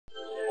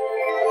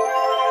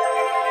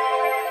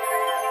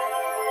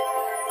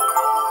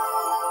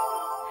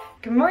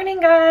Good morning,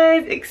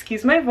 guys.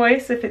 Excuse my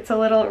voice if it's a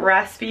little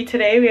raspy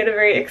today. We had a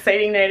very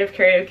exciting night of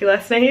karaoke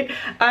last night.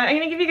 I'm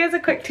gonna give you guys a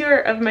quick tour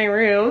of my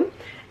room,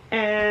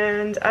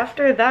 and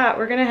after that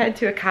we're gonna head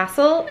to a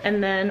castle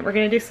and then we're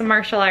gonna do some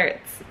martial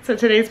arts. So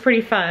today's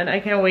pretty fun. I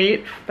can't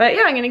wait. But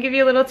yeah, I'm gonna give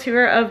you a little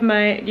tour of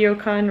my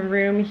ryokan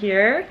room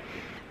here.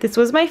 This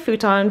was my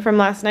futon from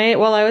last night.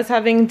 While I was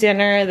having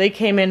dinner, they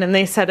came in and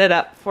they set it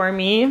up for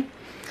me.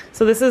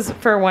 So this is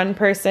for one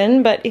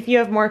person, but if you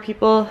have more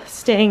people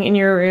staying in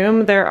your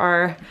room, there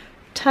are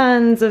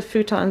tons of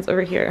futons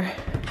over here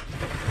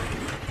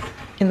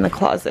in the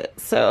closet.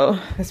 So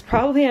there's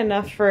probably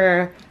enough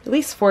for at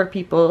least 4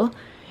 people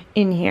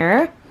in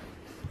here.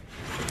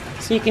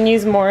 So you can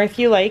use more if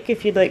you'd like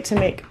to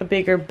make a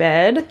bigger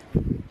bed.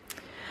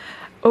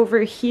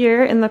 Over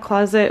here in the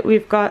closet,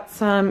 we've got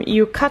some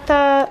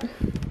yukata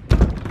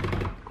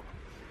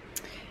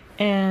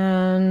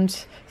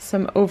and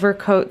some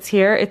overcoats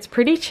here. It's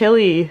pretty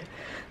chilly,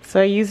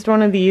 so I used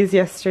one of these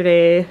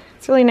yesterday.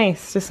 It's really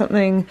nice, just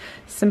something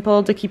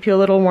simple to keep you a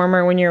little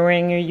warmer when you're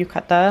wearing your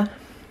yukata.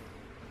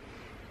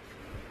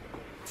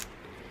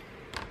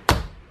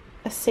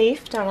 A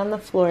safe down on the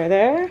floor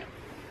there.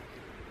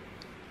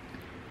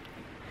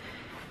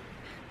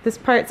 This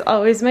part's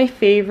always my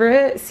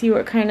favorite. See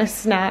what kind of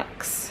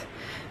snacks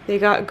they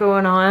got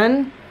going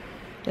on.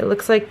 It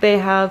looks like they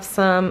have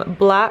some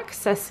black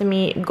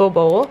sesame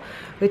gobo,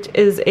 which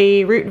is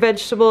a root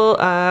vegetable.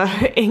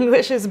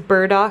 English is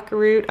burdock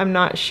root. I'm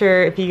not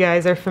sure if you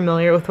guys are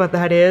familiar with what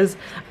that is.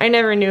 I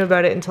never knew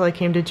about it until I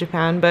came to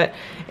Japan, but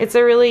it's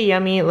a really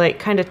yummy, like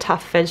kind of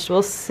tough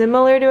vegetable,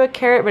 similar to a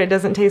carrot, but it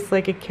doesn't taste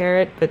like a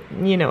carrot, but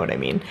you know what I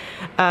mean.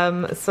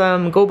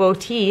 Some gobo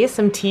tea,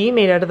 some tea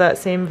made out of that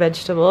same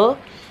vegetable.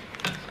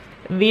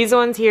 These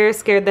ones here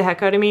scared the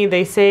heck out of me.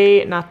 They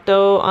say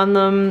natto on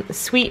them,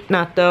 sweet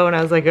natto, and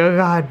I was like, oh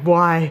god,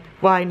 why?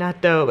 Why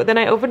natto? But then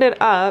I opened it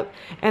up,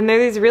 and they're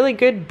these really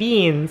good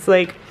beans,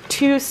 like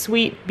 2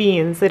 sweet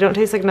beans. They don't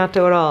taste like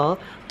natto at all.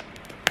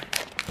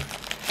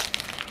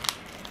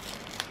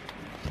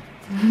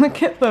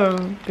 Look at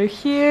them, they're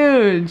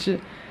huge.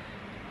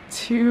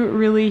 2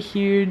 really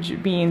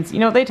huge beans. You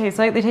know what they taste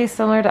like? They taste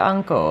similar to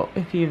anko,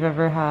 if you've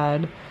ever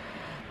had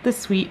the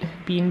sweet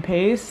bean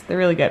paste. They're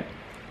really good.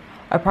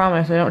 I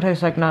promise they don't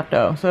taste like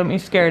natto, so don't be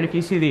scared if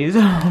you see these.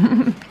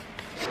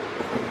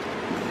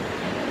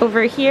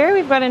 Over here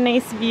we've got a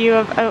nice view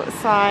of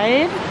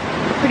outside.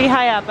 Pretty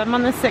high up. I'm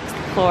on the 6th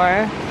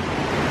floor.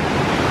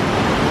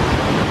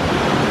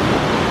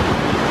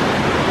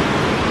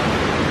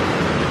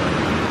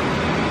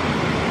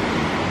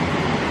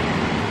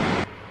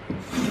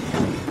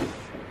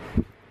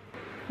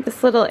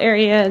 This little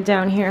area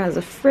down here has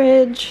a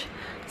fridge,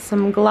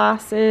 some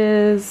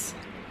glasses,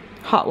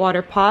 hot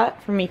water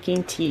pot for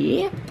making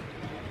tea,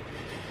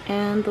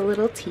 and the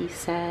little tea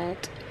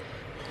set.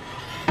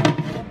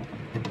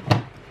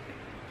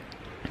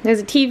 There's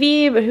a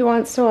TV, but who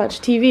wants to watch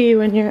TV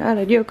when you're at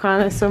a ryokan?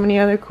 There's so many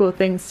other cool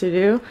things to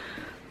do.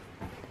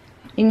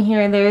 In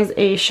here there's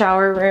a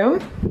shower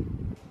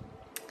room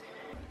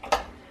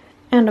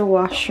and a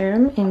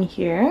washroom in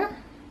here.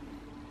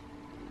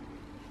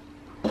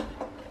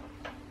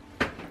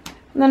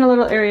 And then a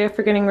little area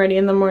for getting ready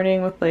in the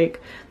morning with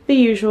like the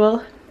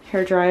usual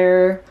hair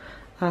dryer,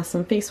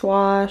 some face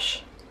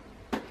wash,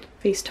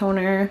 face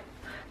toner,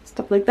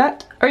 stuff like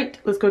that. All right,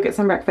 let's go get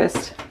some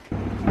breakfast.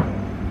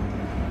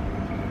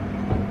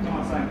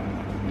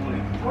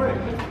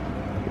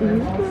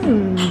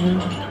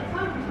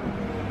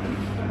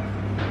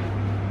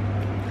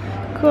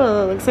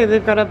 Cool, it looks like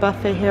they've got a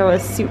buffet here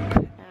with soup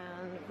and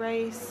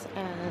rice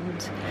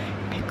and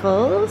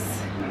pickles,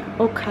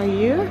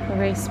 okayu,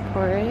 rice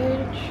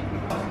porridge.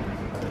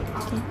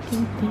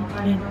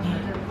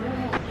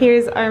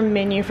 Here's our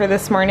menu for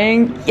this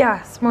morning.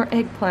 Yes, more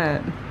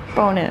eggplant.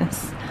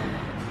 Bonus.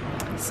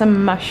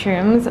 Some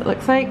mushrooms, it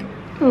looks like.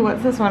 Ooh,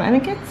 what's this one? I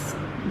think it's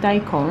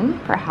daikon,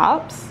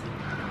 perhaps.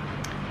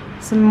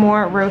 Some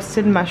more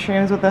roasted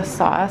mushrooms with a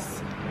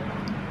sauce.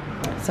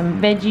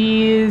 Some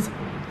veggies.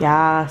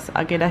 Yes,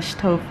 agedashi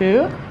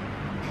tofu.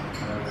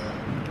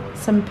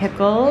 Some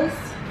pickles.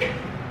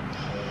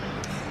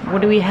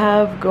 What do we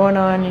have going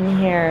on in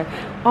here?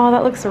 Oh,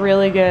 that looks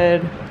really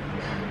good.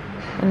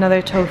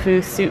 Another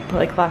tofu soup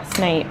like last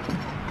night.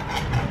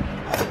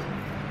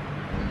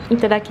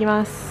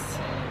 Itadakimasu.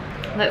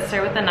 Let's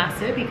start with the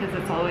nasu because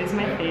it's always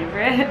my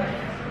favorite.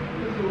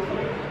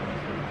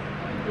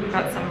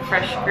 Got some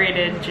fresh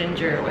grated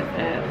ginger with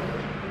it.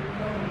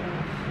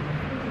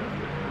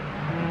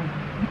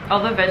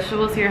 All the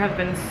vegetables here have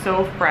been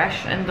so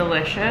fresh and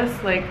delicious.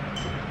 Like,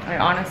 I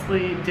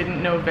honestly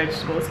didn't know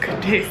vegetables could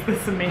taste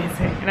this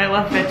amazing. And I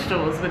love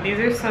vegetables, but these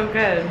are so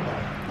good.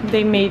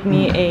 They made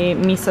me a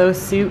miso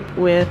soup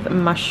with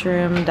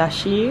mushroom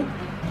dashi,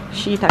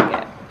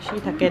 shiitake.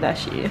 shiitake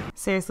dashi.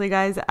 Seriously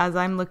guys, as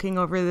I'm looking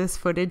over this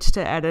footage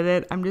to edit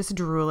it, I'm just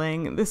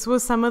drooling. This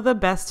was some of the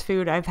best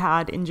food I've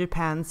had in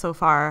Japan so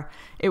far.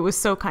 It was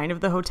so kind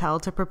of the hotel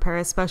to prepare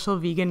a special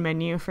vegan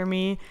menu for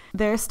me.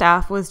 Their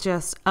staff was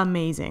just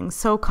amazing,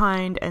 so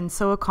kind and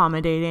so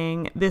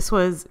accommodating. This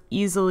was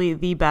easily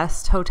the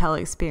best hotel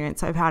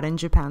experience I've had in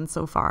Japan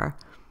so far.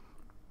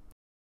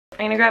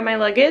 I'm gonna grab my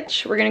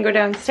luggage, we're gonna go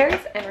downstairs,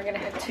 and we're gonna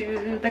head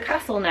to the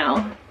castle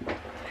now.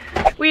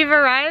 We've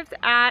arrived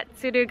at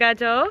Tsuruga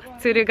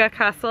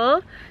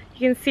Castle. You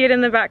can see it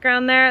in the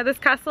background there. This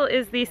castle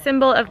is the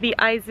symbol of the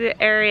Aizu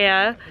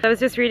area. I was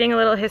just reading a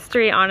little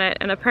history on it,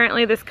 and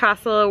apparently this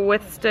castle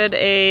withstood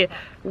a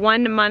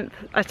 1-month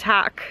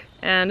attack,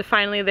 and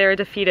finally they were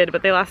defeated,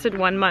 but they lasted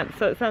 1 month,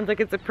 so it sounds like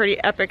it's a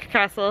pretty epic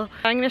castle.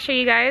 I'm going to show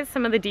you guys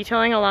some of the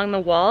detailing along the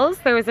walls.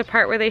 There was a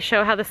part where they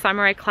show how the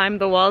samurai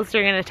climbed the walls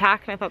during an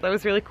attack, and I thought that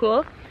was really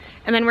cool.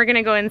 And then we're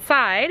gonna go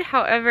inside.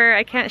 However,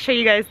 I can't show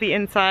you guys the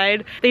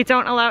inside. They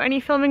don't allow any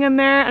filming in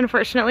there,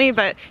 unfortunately,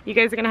 but you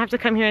guys are gonna have to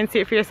come here and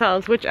see it for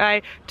yourselves, which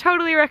I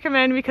totally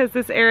recommend because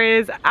this area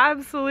is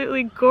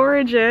absolutely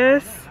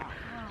gorgeous.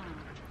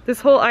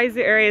 This whole Aizu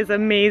area is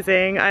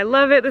amazing. I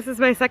love it. This is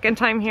my second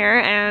time here,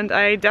 and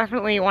I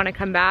definitely want to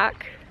come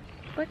back.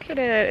 Look at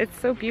it, it's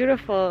so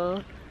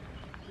beautiful.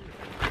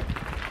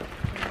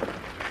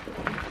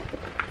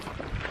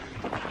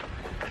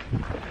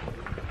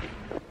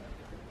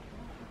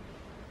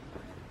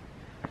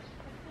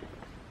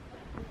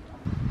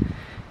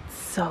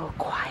 So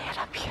quiet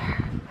up here.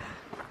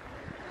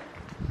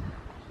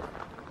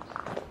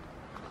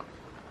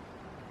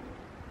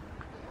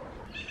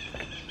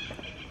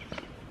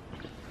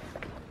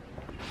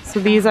 So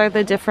these are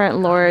the different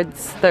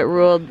lords that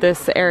ruled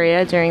this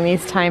area during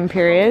these time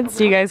periods.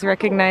 Do you guys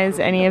recognize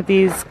any of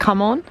these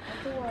kamon?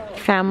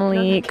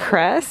 Family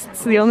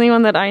crests. The only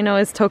one that I know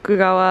is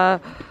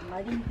Tokugawa.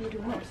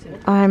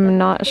 I'm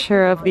not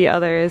sure of the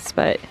others,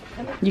 but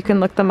you can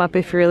look them up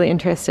if you're really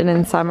interested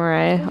in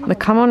samurai. The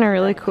kamon are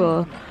really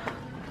cool.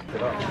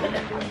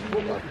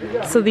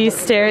 So these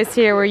stairs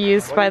here were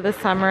used by the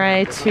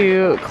samurai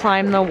to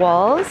climb the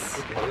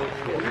walls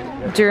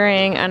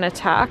during an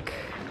attack.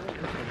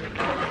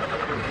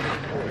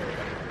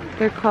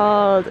 They're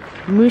called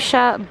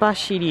Musha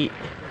Bashiri.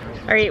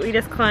 Alright, we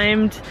just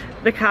climbed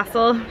the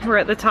castle. We're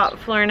at the top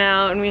floor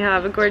now, and we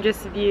have a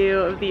gorgeous view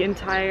of the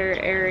entire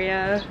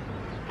area.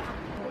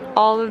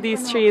 All of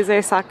these trees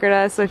are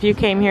sakura, so if you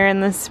came here in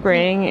the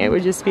spring, it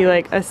would just be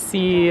like a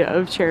sea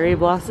of cherry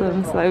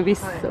blossoms. That would be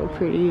so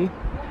pretty.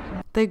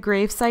 The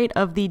gravesite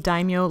of the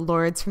daimyo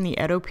lords from the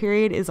Edo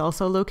period is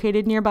also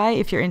located nearby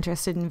if you're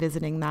interested in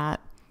visiting that.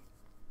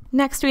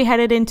 Next, we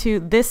headed into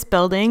this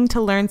building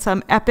to learn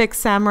some epic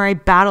samurai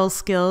battle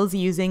skills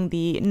using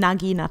the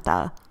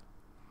naginata.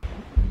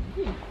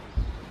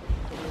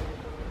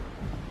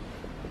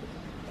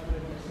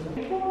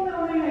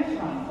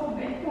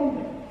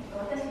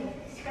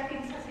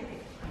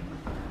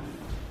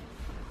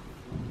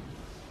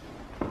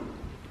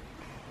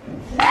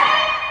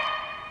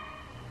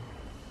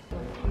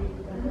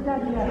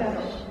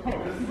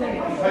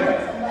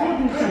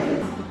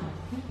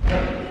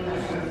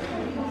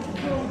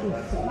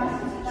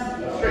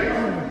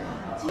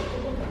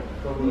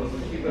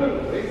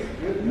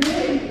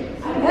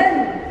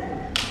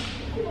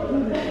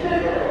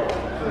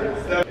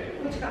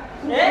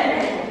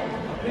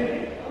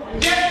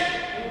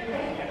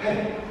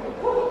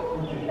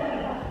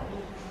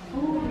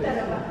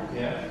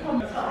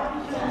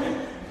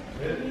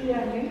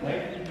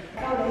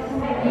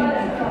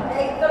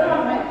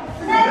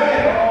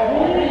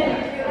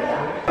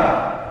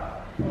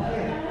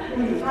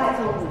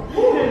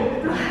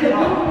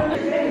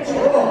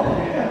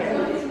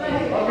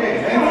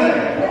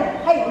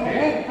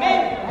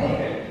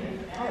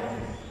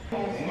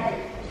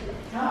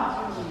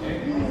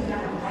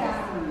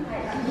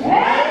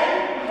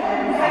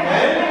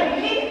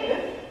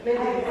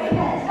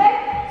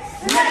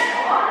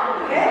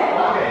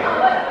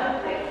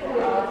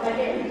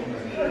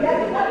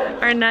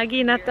 Our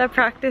naginata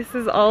practice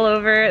is all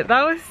over.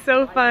 That was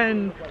so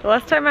fun. The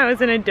last time I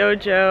was in a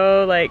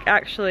dojo, like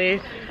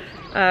actually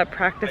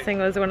practicing,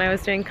 was when I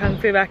was doing Kung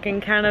Fu back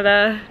in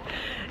Canada.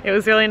 It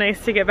was really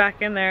nice to get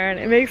back in there, and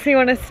it makes me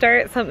want to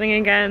start something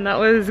again. That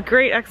was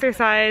great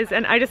exercise,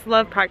 and I just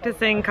love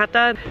practicing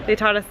kata. They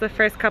taught us the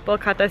first couple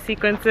kata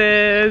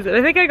sequences, and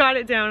I think I got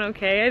it down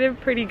okay. I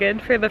did pretty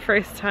good for the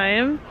first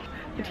time.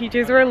 The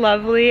teachers were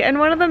lovely, and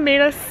one of them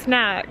made us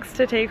snacks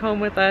to take home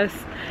with us.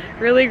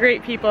 Really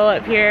great people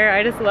up here.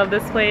 I just love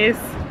this place.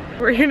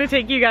 We're gonna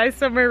take you guys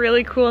somewhere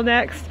really cool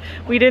next.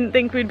 We didn't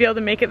think we'd be able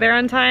to make it there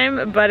on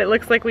time, but it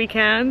looks like we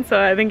can, so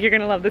I think you're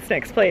gonna love this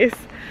next place.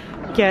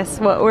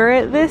 Guess what we're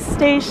at this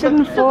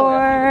station for?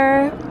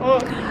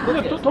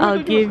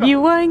 I'll give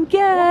you one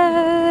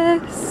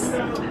guess.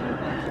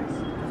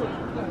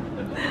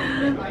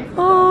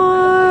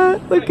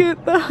 Oh, look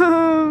at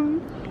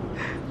them.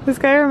 This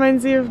guy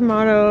reminds me of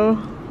Maro.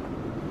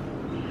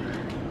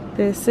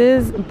 This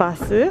is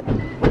Basu,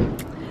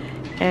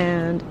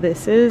 and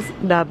this is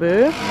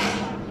Dabu,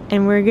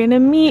 and we're gonna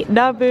meet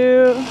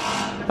Dabu.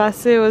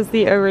 Basu was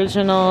the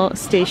original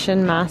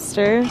station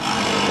master.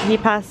 He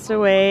passed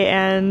away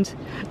and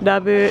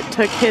Dabu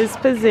took his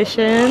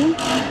position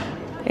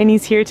and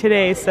he's here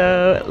today,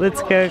 so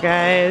let's go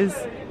guys.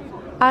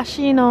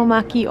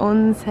 Ashinomaki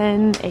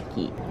Onsen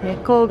Eki.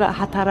 Neko ga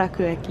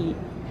hataraku eki.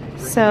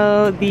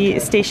 So the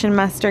station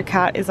master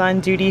cat is on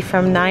duty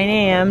from 9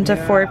 a.m. to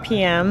 4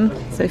 p.m.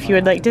 So if you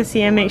would like to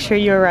see him, make sure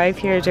you arrive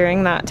here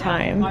during that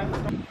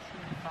time.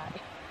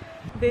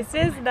 This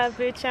is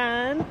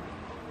Dabu-chan,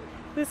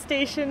 the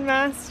station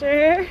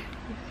master.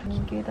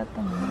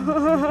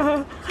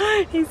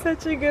 He's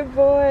such a good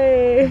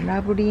boy.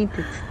 Good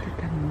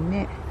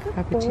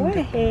boy,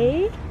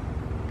 hey?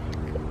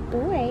 Good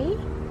boy.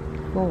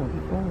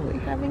 Boy.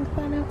 Having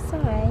fun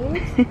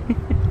outside.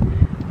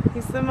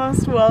 He's the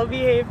most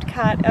well-behaved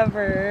cat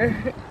ever.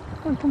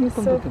 He's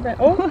so friendly.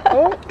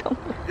 Oh!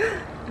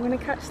 You wanna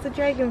catch the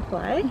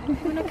dragonfly? You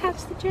wanna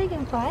catch the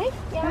dragonfly?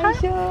 Yeah.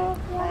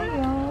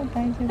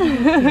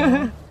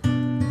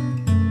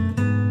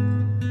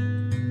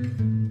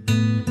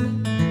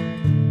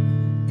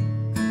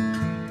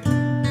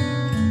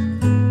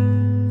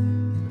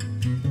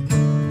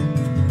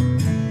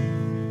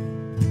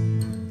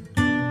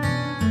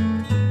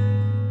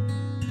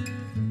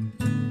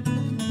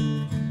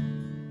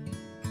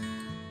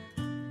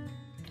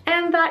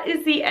 And that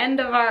is the end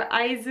of our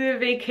Aizu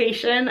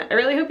vacation. I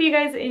really hope you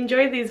guys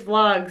enjoyed these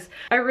vlogs.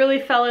 I really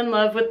fell in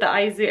love with the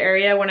Aizu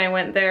area when I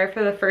went there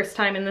for the first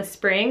time in the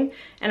spring,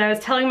 and I was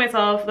telling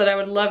myself that I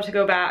would love to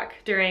go back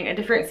during a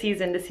different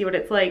season to see what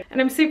it's like.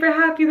 And I'm super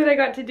happy that I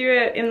got to do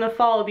it in the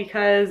fall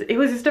because it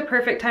was just a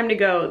perfect time to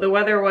go. The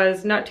weather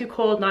was not too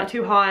cold, not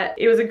too hot.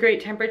 It was a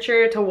great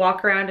temperature to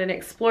walk around and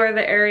explore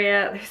the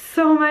area. There's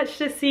so much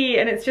to see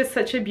and it's just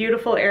such a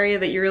beautiful area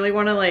that you really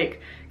want to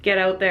like get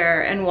out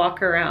there and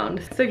walk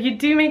around. So if you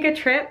do make a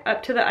trip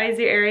up to the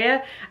Aizu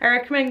area, I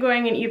recommend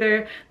going in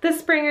either the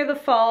spring or the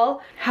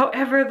fall.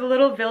 However, the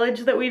little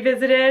village that we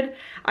visited,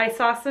 I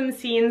saw some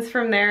scenes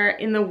from there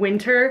in the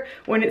winter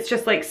when it's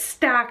just like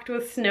stacked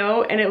with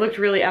snow and it looked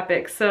really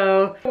epic.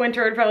 So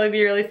winter would probably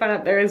be really fun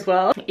up there as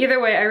well.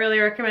 Either way, I really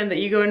recommend that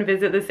you go and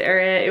visit this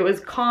area. It was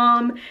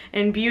calm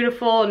and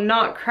beautiful,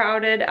 not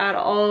crowded at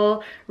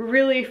all,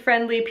 really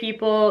friendly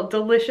people,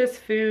 delicious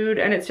food,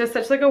 and it's just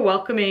such like a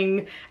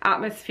welcoming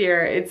atmosphere.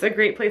 It's a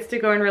great place to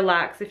go and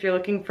relax if you're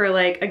looking for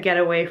like a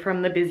getaway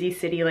from the busy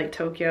city like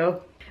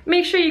Tokyo.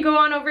 Make sure you go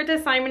on over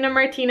to Simon and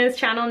Martina's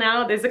channel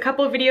now. There's a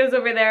couple of videos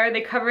over there.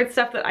 They covered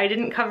stuff that I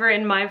didn't cover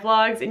in my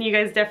vlogs and you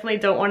guys definitely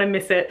don't want to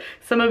miss it.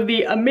 Some of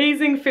the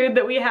amazing food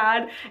that we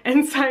had,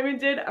 and Simon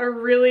did a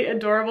really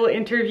adorable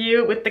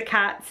interview with the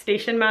cat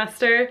station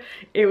master.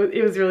 It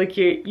was really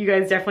cute. You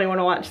guys definitely want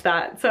to watch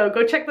that. So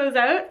go check those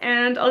out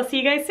and I'll see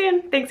you guys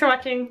soon. Thanks for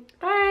watching.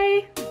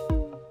 Bye!